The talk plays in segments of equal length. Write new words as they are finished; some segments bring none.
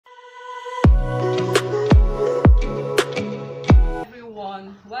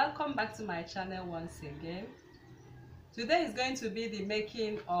welcome back to my channel once again. Today is going to be the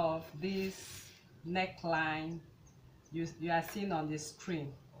making of this neckline you are seeing on the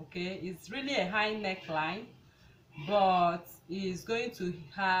screen. Okay, it's really a high neckline, but it's going to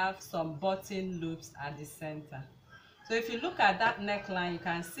have some button loops at the center. So if you look at that neckline, you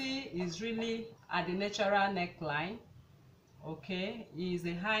can see it's really at the natural neckline. Okay, it's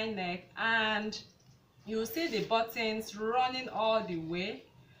a high neck, and you see the buttons running all the way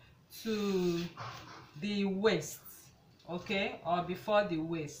to the waist, okay, or before the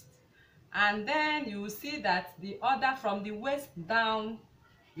waist. And then you will see that the other from the waist down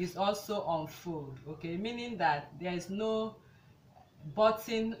is also unfold, okay, meaning that there is no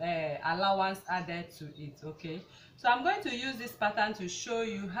button allowance added to it. Okay, so I'm going to use this pattern to show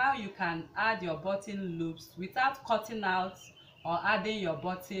you how you can add your button loops without cutting out or adding your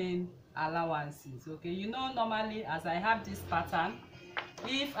button allowances. Okay, you know, normally as I have this pattern,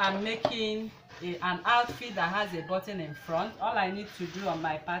 if I'm making an outfit that has a button in front, all I need to do on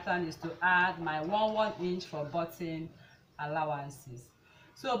my pattern is to add my 1 inch for button allowances.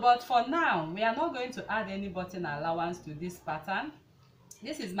 So but for now, we are not going to add any button allowance to this pattern.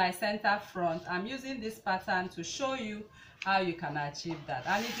 This is my center front. I'm using this pattern to show you how you can achieve that.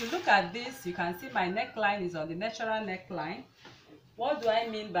 And if you look at this, you can see my neckline is on the natural neckline. What do I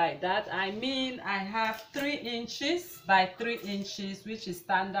mean by that? I mean I have 3 inches by 3 inches, which is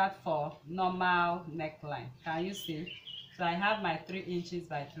standard for normal neckline. Can you see? So I have my 3 inches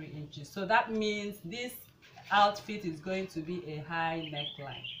by 3 inches. So that means this outfit is going to be a high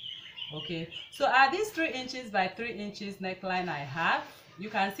neckline. Okay, so at this 3 inches by 3 inches neckline I have, you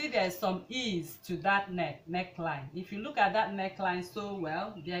can see there is some ease to that neckline. If you look at that neckline so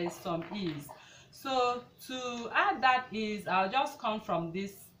well, there is some ease. So to add that ease, I'll just come from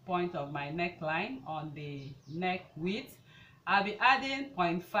this point of my neckline on the neck width. I'll be adding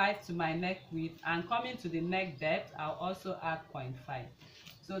 0.5 to my neck width, and coming to the neck depth, I'll also add 0.5.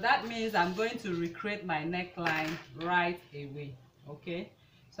 So that means I'm going to recreate my neckline right away. Okay,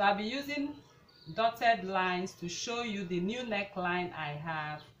 so I'll be using dotted lines to show you the new neckline I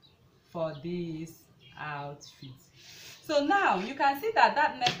have for this outfit. So now you can see that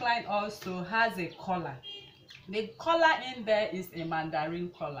that neckline also has a collar. The collar in there is a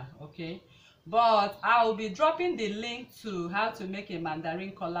mandarin collar, okay, but I will be dropping the link to how to make a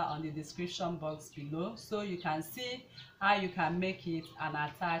mandarin collar on the description box below, so you can see how you can make it and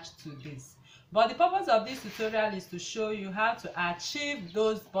attach to this. But the purpose of this tutorial is to show you how to achieve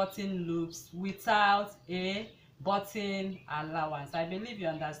those button loops without a button allowance. I believe you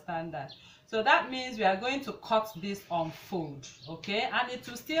understand that. So that means we are going to cut this on fold, okay, and it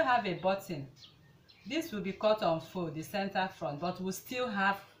will still have a button. This will be cut on fold, the center front, but will still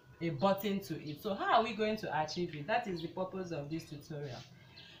have a button to it. So how are we going to achieve it? That is the purpose of this tutorial.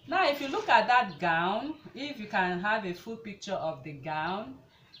 Now if you look at that gown, if you can have a full picture of the gown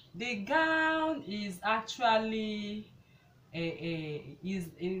is actually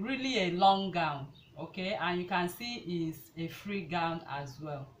really a long gown, okay, and you can see is a free gown as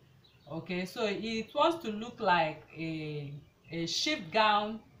well. Okay, so it wants to look like a shift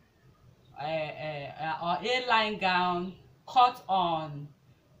gown or A-line gown cut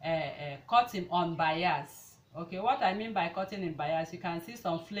cutting on bias. Okay, what I mean by cutting in bias, you can see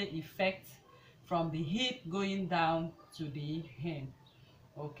some flare effect from the hip going down to the hem.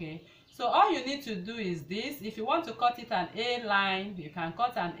 Okay, so all you need to do is this. If you want to cut it an A-line, you can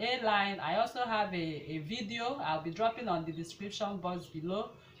cut an A-line. I also have a video I'll be dropping on the description box below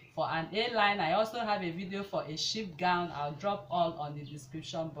for an A-line. I also have a video for a shift gown. I'll drop all on the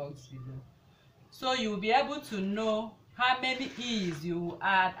description box below, so you will be able to know how many ease you will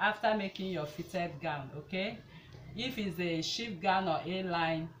add after making your fitted gown. Okay, if it's a shift gown or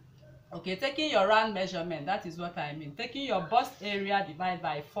A-line, okay, taking your round measurement, that is what I mean, taking your bust area divide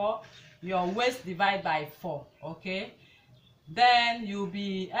by 4, your waist divide by 4, okay, then you'll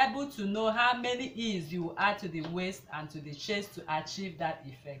be able to know how many ease you add to the waist and to the chest to achieve that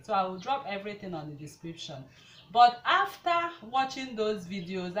effect. So I will drop everything on the description. But after watching those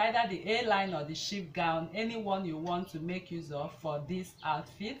videos, either the A-line or the shift gown, anyone you want to make use of for this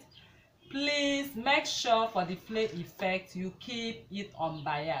outfit, please make sure for the flare effect you keep it on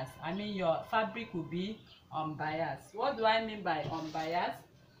bias. I mean your fabric will be on bias. What do I mean by on bias?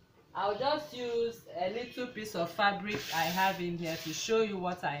 I'll just use a little piece of fabric I have in here to show you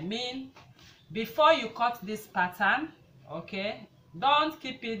what I mean. Before you cut this pattern, okay, don't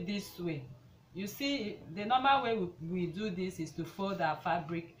keep it this way. You see, the normal way we do this is to fold our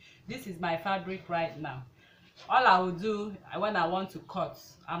fabric. This is my fabric right now. all I will do when I want to cut,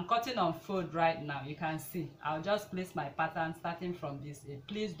 I'm cutting on fold right now. You can see I'll just place my pattern starting from this edge.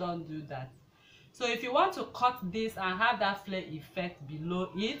 Please don't do that. So if you want to cut this and have that flare effect below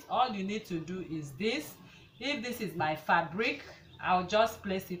it, all you need to do is this. If this is my fabric, I'll just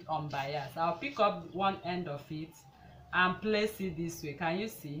place it on bias. I'll pick up one end of it and place it this way. Can you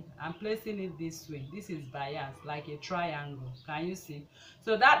see? I'm placing it this way. This is bias, like a triangle. Can you see?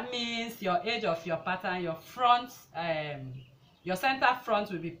 So that means your edge of your pattern, your front, your center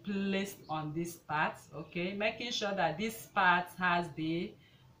front will be placed on this part, okay, making sure that this part has the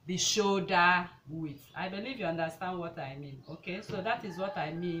shoulder width. I believe you understand what I mean. Okay, so that is what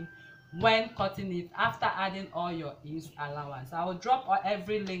I mean when cutting it after adding all your ease allowance. I will drop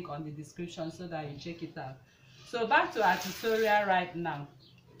every link on the description so that you check it out. So back to our tutorial right now.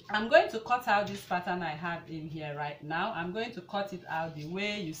 I'm going to cut out this pattern I have in here right now. I'm going to cut it out the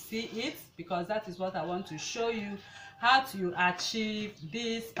way you see it, because that is what I want to show you, how to achieve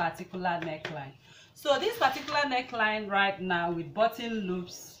this particular neckline. So this particular neckline right now with button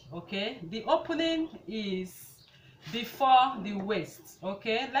loops, okay, the opening is before the waist,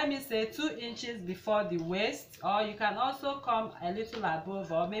 okay, let me say 2 inches before the waist, or you can also come a little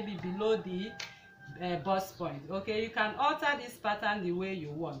above or maybe below the bust point. Okay, you can alter this pattern the way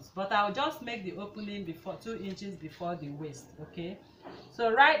you want, but I'll just make the opening before 2 inches before the waist. Okay,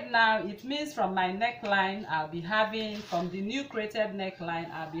 so right now it means from my neckline I'll be having, from the new created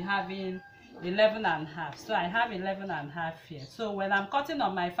neckline, I'll be having 11.5. So I have 11.5 here. So when I'm cutting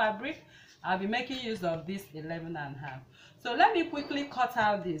on my fabric, I'll be making use of this 11.5. So let me quickly cut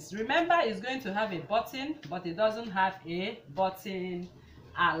out this. Remember, it's going to have a button, but it doesn't have a button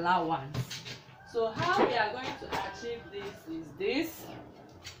allowance. So how we are going to achieve this is this.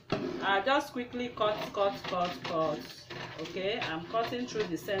 I'll just quickly cut. Okay, I'm cutting through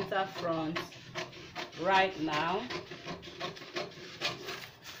the center front right now,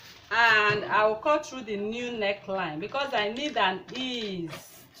 and I'll cut through the new neckline because I need an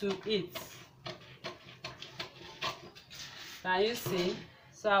ease to it. Can you see?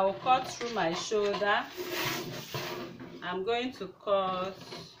 So I will cut through my shoulder. I'm going to cut.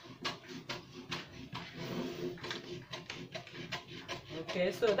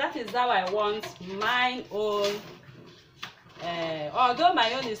 Okay, so that is how I want my own. Although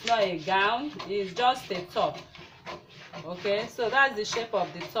my own is not a gown, it's just a top. Okay, so that's the shape of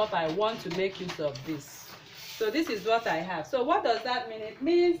the top I want to make use of this. So this is what I have. So what does that mean? It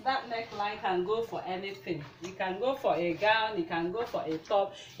means that neckline can go for anything. You can go for a gown, you can go for a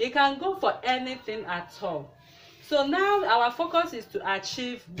top, you can go for anything at all. So now our focus is to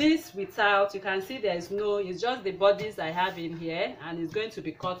achieve this without, you can see there's no, it's just the bodies I have in here, and it's going to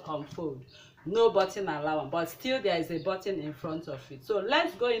be cut on fold. No button allowance, but still there is a button in front of it. So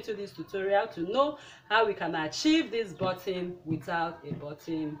let's go into this tutorial to know how we can achieve this button without a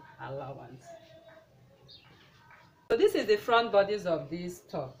button allowance. So this is the front bodies of this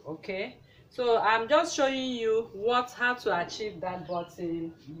top, okay? So I'm just showing you how to achieve that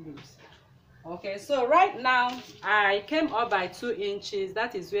button loose. Okay, so right now I came up by 2 inches.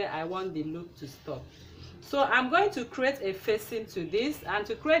 That is where I want the loop to stop. So I'm going to create a facing to this, and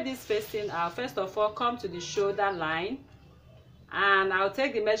to create this facing, I'll first of all come to the shoulder line, and I'll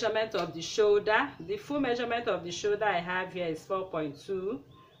take the measurement of the shoulder. The full measurement of the shoulder I have here is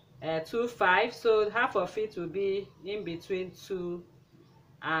 4.25. So half of it will be in between 2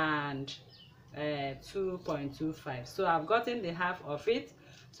 and 2.25. So I've gotten the half of it.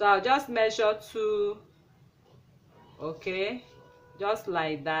 So I'll just measure 2, okay, just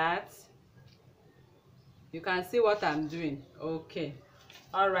like that. You can see what I'm doing. Okay,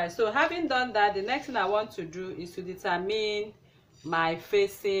 all right. So having done that, the next thing I want to do is to determine my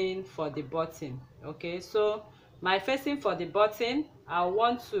facing for the button. Okay, so my facing for the button, I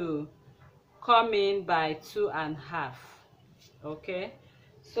want to come in by 2.5. Okay,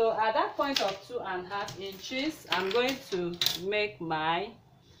 so at that point of 2.5 inches, I'm going to make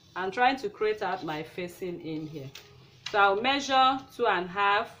I'm trying to create out my facing in here. So I'll measure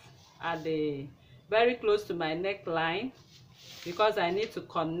 2.5 at the very close to my neckline, because I need to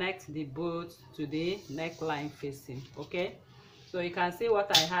connect the bolt to the neckline facing. Okay, so you can see what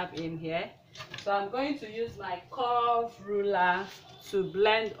I have in here. So I'm going to use my curve ruler to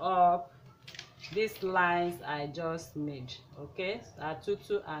blend up these lines I just made. Okay, so at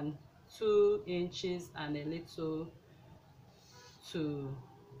 2 inches and a little to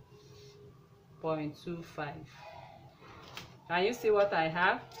 0.25. Can you see what I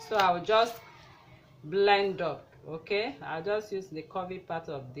have? So I'll just blend up. Okay, I'll just use the curvy part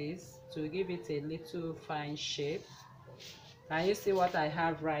of this to give it a little fine shape. Can you see what I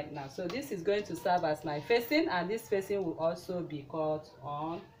have right now? So this is going to serve as my facing, and this facing will also be cut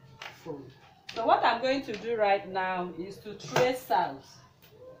on fold. So what I'm going to do right now is to trace out.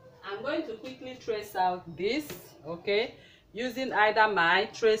 I'm going to quickly trace out this, okay, using either my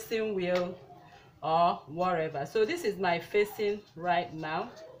tracing wheel or whatever. So this is my facing right now.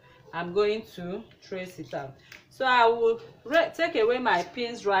 I'm going to trace it out. So I will take away my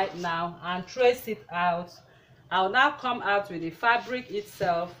pins right now and trace it out. I'll now come out with the fabric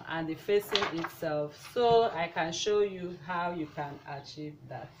itself and the facing itself, so I can show you how you can achieve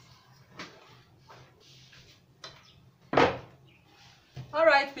that. All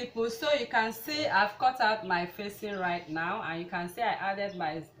right, people, so you can see I've cut out my facing right now, and you can see I added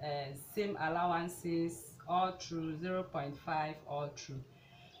my seam allowances all through 0.5 all through,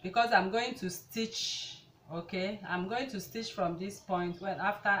 because I'm going to stitch. Okay, I'm going to stitch from this point when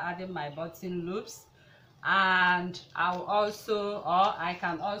after adding my button loops, and I'll also, or I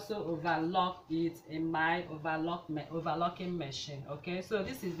can also overlock it in my overlocking machine. Okay, so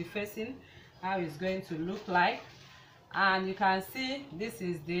this is the facing, how it's going to look like, and you can see this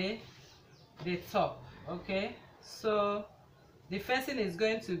is the top. Okay, so the facing is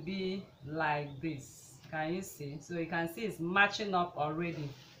going to be like this. Can you see? So you can see it's matching up already.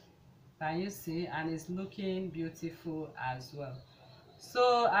 Can you see? And it's looking beautiful as well.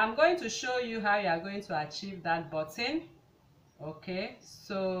 So I'm going to show you how you are going to achieve that button. Okay,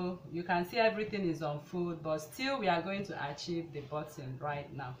 so you can see everything is on fold, but still we are going to achieve the button right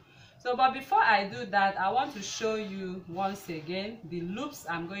now. So but before I do that, I want to show you once again the loops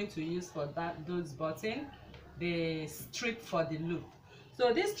I'm going to use for those button, the strip for the loop.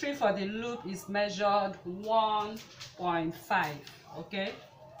 So this strip for the loop is measured 1.5. okay,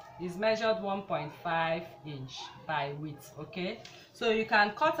 is measured 1.5 inch by width. Okay, so you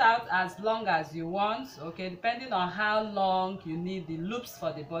can cut out as long as you want, okay, depending on how long you need the loops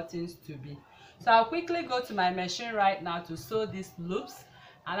for the buttons to be. So I'll quickly go to my machine right now to sew these loops,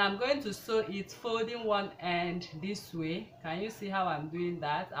 and I'm going to sew it folding one end this way. Can you see how I'm doing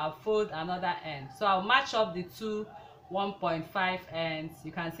that? I'll fold another end, so I'll match up the two 1.5 ends.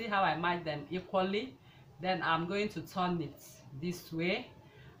 You can see how I match them equally. Then I'm going to turn it this way,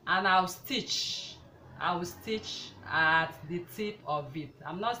 and I'll stitch at the tip of it.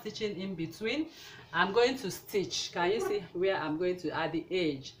 I'm not stitching in between, I'm going to stitch. Can you see where I'm going to add the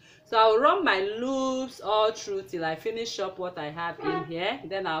edge? So I'll run my loops all through till I finish up what I have in here.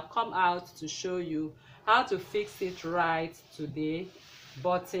 Then I'll come out to show you how to fix it right to the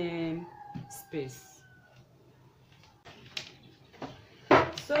bottom space.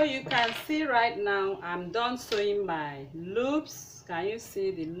 So you can see right now I'm done sewing my loops. Can you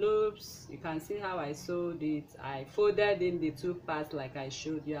see the loops? You can see how I sewed it. I folded in the two parts like I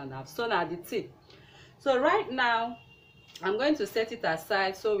showed you, and I've sewn at the tip. So right now I'm going to set it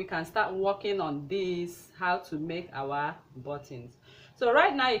aside so we can start working on this, how to make our buttons. So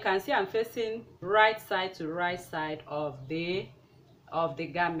right now you can see I'm facing right side to right side of the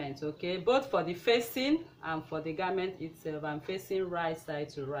garment. Okay, both for the facing and for the garment itself, I'm facing right side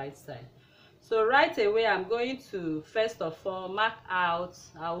to right side. So right away I'm going to first of all mark out.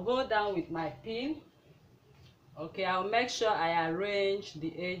 I'll hold down with my pin. Okay, I'll make sure I arrange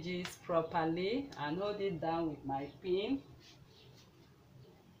the edges properly and hold it down with my pin.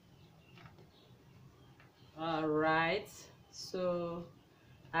 All right, so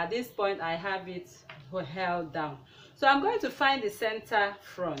at this point I have it held down. So I'm going to find the center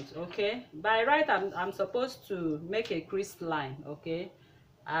front. Okay, by right I'm supposed to make a crease line, okay,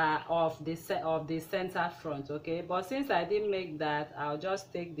 of the center front. Okay, but since I didn't make that, I'll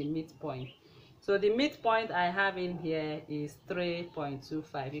just take the midpoint. So the midpoint I have in here is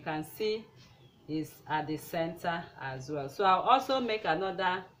 3.25. You can see is at the center as well. So I'll also make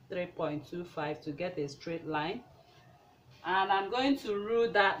another 3.25 to get a straight line, and I'm going to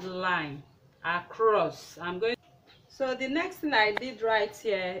rule that line across. So the next thing I did right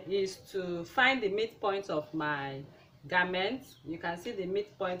here is to find the midpoint of my garment. You can see the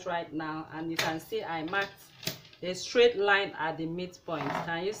midpoint right now, and you can see I marked a straight line at the midpoint.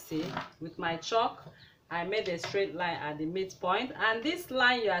 Can you see? With my chalk I made a straight line at the midpoint, and this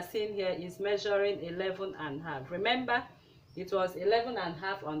line you are seeing here is measuring 11.5. remember, it was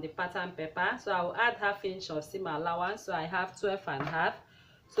 11.5 on the pattern paper, so I will add ½ inch of seam allowance, so I have 12.5.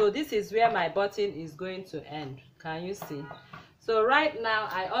 So this is where my button is going to end. Can you see? So right now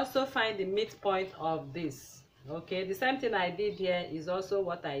I also find the midpoint of this. Okay, the same thing I did here is also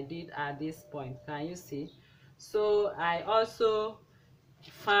what I did at this point. Can you see? So I also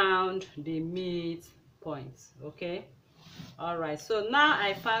found the midpoint. Okay, all right, so now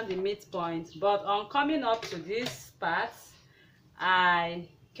I found the midpoint, but on coming up to this part I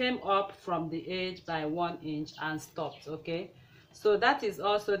came up from the edge by 1 inch and stopped. Okay, so that is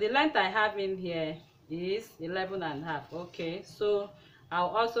also the length I have in here is 11.5. Okay, so I'll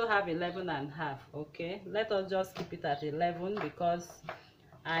also have 11.5. Okay, let us just keep it at 11 because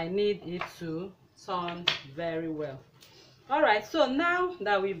I need it to turn very well. All right, so now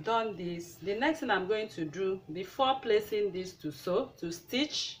that we've done this, the next thing I'm going to do before placing this to sew, to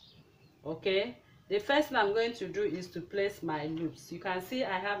stitch, okay, the first thing I'm going to do is to place my loops. You can see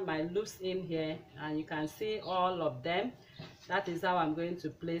I have my loops in here and you can see all of them. That is how I'm going to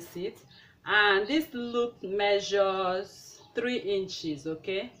place it. And this loop measures 3 inches,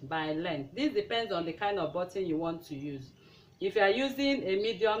 okay, by length. This depends on the kind of button you want to use. If you are using a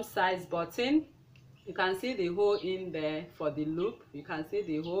medium size button, you can see the hole in there for the loop. You can see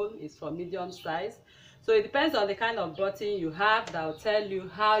the hole is for medium size. So it depends on the kind of button you have that will tell you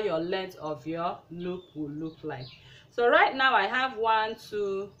how your length of your loop will look like. So right now I have 1,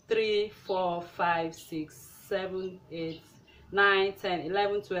 2, 3, 4, 5, 6, 7, 8, 9, 10,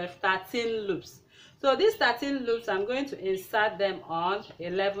 11, 12, 13 loops. So these 13 loops, I'm going to insert them on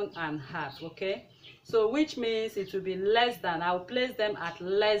 11.5. Okay, so which means it will be less than, I'll place them at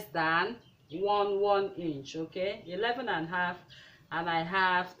less than 1 inch. Okay, 11.5 and I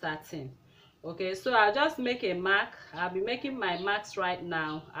have 13. Okay, so I'll just make a mark. I'll be making my marks right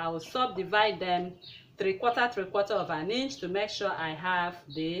now. I will subdivide them 3/4 of an inch to make sure I have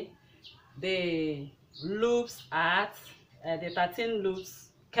the loops at the 13 loops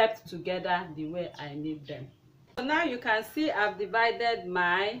kept together the way I need them. So now you can see I've divided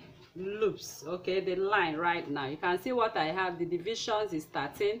my loops, okay, the line right now. You can see what I have. The divisions is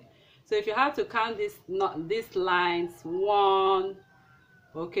 13. So if you have to count these lines, 1,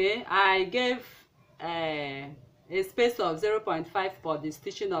 okay, I gave a space of 0.5 for the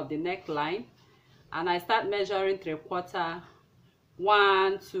stitching of the neckline, and I start measuring 3/4.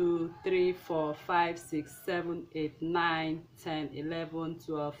 1, 2, 3, 4, 5, 6, 7, 8, 9, 10, 11,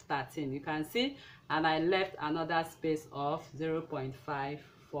 12, 13. You can see, and I left another space of 0.5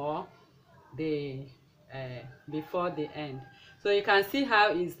 for the before the end. So you can see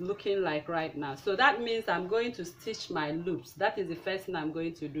how it's looking like right now. So that means I'm going to stitch my loops. That is the first thing I'm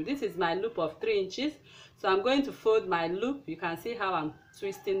going to do. This is my loop of 3 inches. So I'm going to fold my loop. You can see how I'm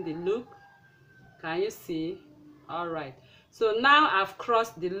twisting the loop. Can you see? All right. So now I've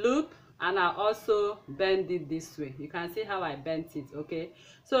crossed the loop and I also bend it this way. You can see how I bent it. Okay,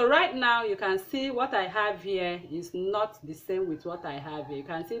 so right now you can see what I have here is not the same with what I have here. You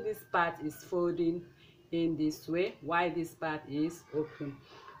can see this part is folding in this way while this part is open.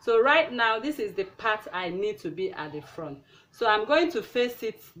 So right now this is the part I need to be at the front. So I'm going to face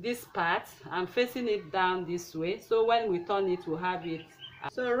it, this part I'm facing it down this way, so when we turn it we'll have it.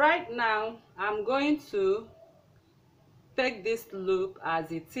 So right now I'm going to take this loop as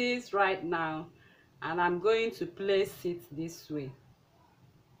it is right now and I'm going to place it this way.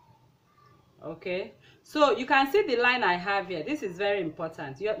 Okay, so you can see the line I have here. This is very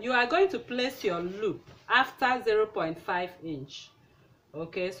important. You are going to place your loop after 0.5 inch.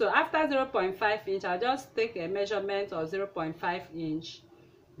 Okay, so after 0.5 inch I'll just take a measurement of 0.5 inch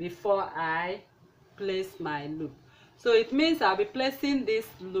before I place my loop. So it means I'll be placing these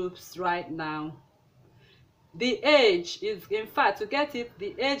loops right now. The edge is, in fact, to get it,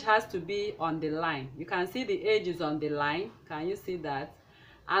 the edge has to be on the line. You can see the edge is on the line. Can you see that?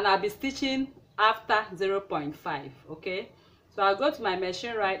 And I'll be stitching after 0.5. Okay, so I'll go to my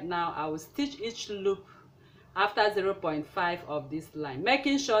machine right now. I will stitch each loop after 0.5 of this line,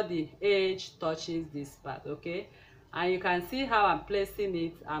 making sure the edge touches this part. Okay, and you can see how I'm placing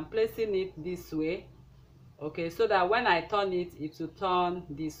it. I'm placing it this way. Okay, so that when I turn it, it will turn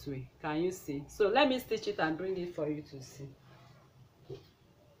this way. Can you see? So let me stitch it and bring it for you to see.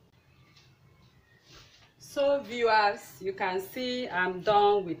 So viewers, you can see I'm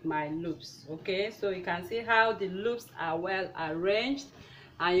done with my loops. Okay, so you can see how the loops are well arranged,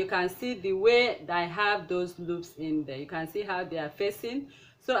 and you can see the way that I have those loops in there. You can see how they are facing.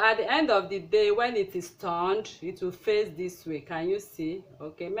 So at the end of the day, when it is turned, it will face this way. Can you see?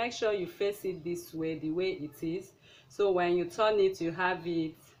 Okay, make sure you face it this way, the way it is. So when you turn it, you have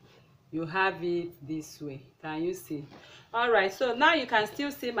it this way. Can you see? All right, so now you can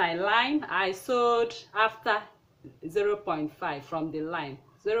still see my line. I sewed after 0.5 from the line,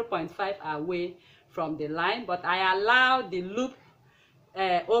 0.5 away from the line, but I allow the loop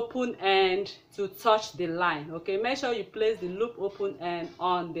open end to touch the line. Okay, make sure you place the loop open end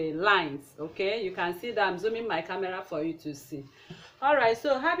on the lines. Okay, you can see that I'm zooming my camera for you to see. All right,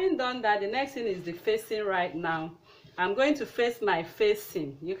 so having done that, the next thing is the facing right now. I'm going to face my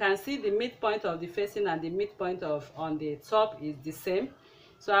facing. You can see the midpoint of the facing and the midpoint of on the top is the same.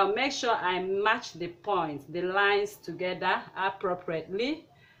 So I'll make sure I match the points, the lines together appropriately,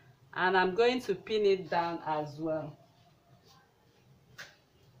 and I'm going to pin it down as well.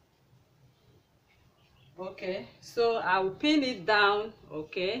 Okay, so I'll pin it down.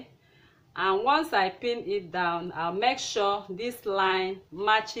 Okay, and once I pin it down, I'll make sure this line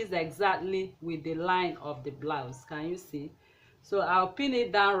matches exactly with the line of the blouse. Can you see? So I'll pin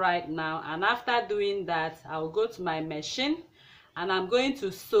it down right now, and after doing that, I'll go to my machine and I'm going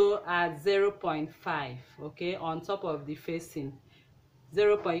to sew at 0.5, okay, on top of the facing.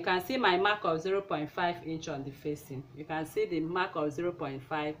 You can see my mark of 0.5 inch on the facing. You can see the mark of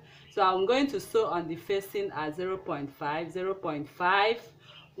 0.5. So I'm going to sew on the facing at 0.5, 0.5.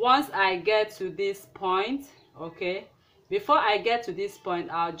 Once I get to this point, okay, before I get to this point,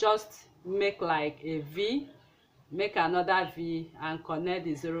 I'll just make like a V, make another V, and connect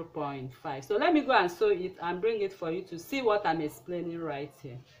the 0.5. So let me go and sew it and bring it for you to see what I'm explaining right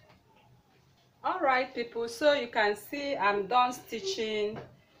here. All right, people, so you can see I'm done stitching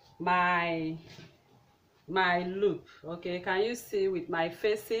my loop. Okay, can you see with my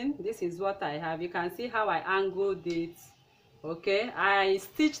facing? This is what I have. You can see how I angled it. Okay, I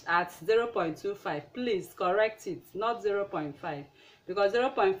stitched at 0.25. Please correct it, not 0.5, because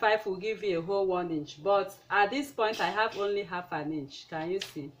 0.5 will give you a whole 1 inch, but at this point I have only half an inch. Can you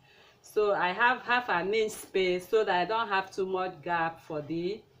see? So I have half an inch space so that I don't have too much gap for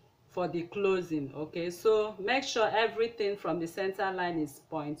the closing. Okay, so make sure everything from the center line is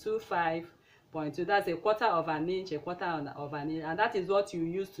 0.25, 0.2. That's a quarter of an inch, a quarter of an inch, and that is what you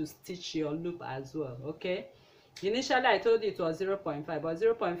use to stitch your loop as well. Okay, initially I told you it was 0.5, but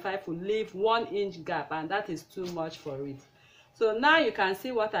 0.5 will leave 1 inch gap, and that is too much for it. So now you can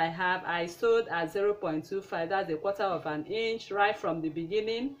see what I have. I sewed at 0.25, that's a quarter of an inch right from the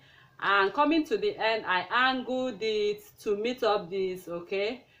beginning, and coming to the end I angled it to meet up this.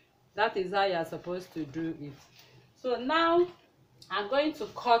 Okay, that is how you are supposed to do it. So now I'm going to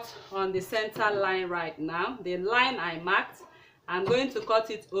cut on the center line right now, the line I marked. I'm going to cut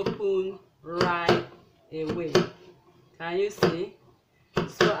it open right away. Can you see?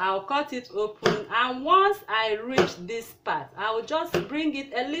 So I'll cut it open, and once I reach this part, I'll just bring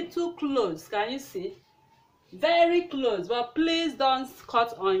it a little close. Can you see? Very close, but please don't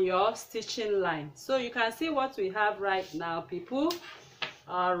cut on your stitching line. So you can see what we have right now, people.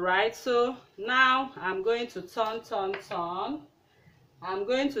 All right, so now I'm going to turn. I'm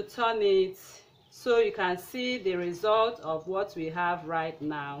going to turn it so you can see the result of what we have right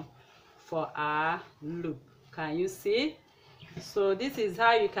now for our loop. Can you see? So this is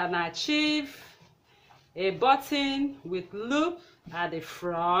how you can achieve a button with loop at the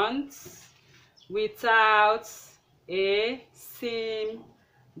front without a seam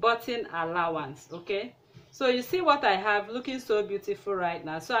button allowance. Okay, so you see what I have looking so beautiful right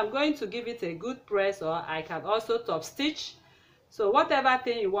now. So I'm going to give it a good press, or I can also top stitch. So whatever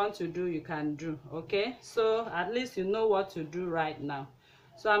thing you want to do, you can do. Okay, so at least you know what to do right now.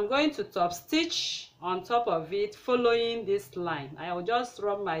 So I'm going to top stitch on top of it following this line. I will just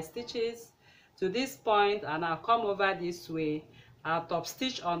run my stitches to this point and I'll come over this way. I'll top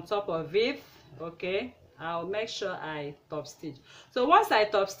stitch on top of it. Okay, I'll make sure I top stitch. So once I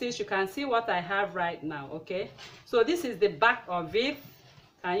top stitch, you can see what I have right now. Okay, so this is the back of it.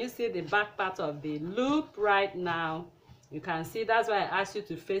 Can you see the back part of the loop right now? You can see, that's why I asked you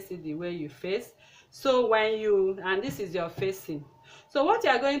to face it the way you face. So when you, and this is your facing. So what you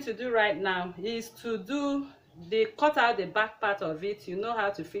are going to do right now is to do the cut out the back part of it. You know how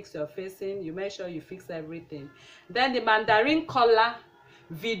to fix your facing. You make sure you fix everything. Then the mandarin collar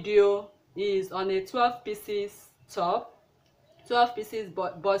video is on a 12 pieces top, 12 pieces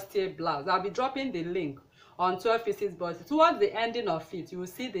bustier blouse. I'll be dropping the link on 12 pieces, but towards the ending of it, you will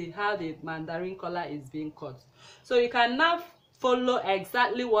see how the mandarin collar is being cut. So you can now follow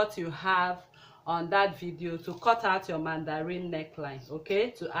exactly what you have on that video to cut out your mandarin neckline,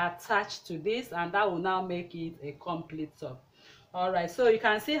 okay, to attach to this, and that will now make it a complete top. All right, so you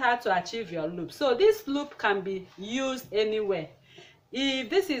can see how to achieve your loop. So this loop can be used anywhere. If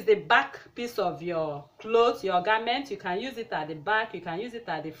this is the back piece of your clothes, your garment, you can use it at the back, you can use it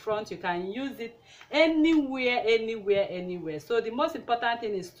at the front, you can use it anywhere, anywhere, anywhere. So the most important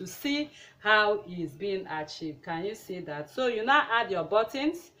thing is to see how it's being achieved. Can you see that? So you now add your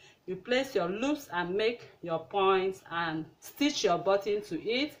buttons, you place your loops and make your points and stitch your button to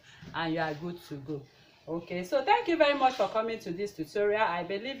it, and you are good to go. Okay, so thank you very much for coming to this tutorial. I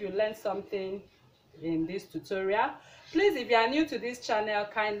believe you learned something in this tutorial. Please, if you are new to this channel,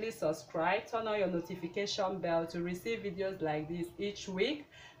 kindly subscribe, turn on your notification bell to receive videos like this each week.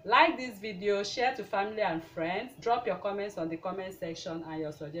 Like this video, share to family and friends, drop your comments on the comment section and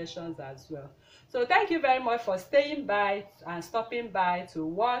your suggestions as well. So thank you very much for staying by and stopping by to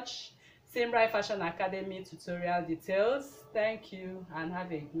watch Simrai Fashion Academy tutorial details. Thank you and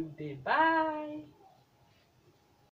have a good day. Bye.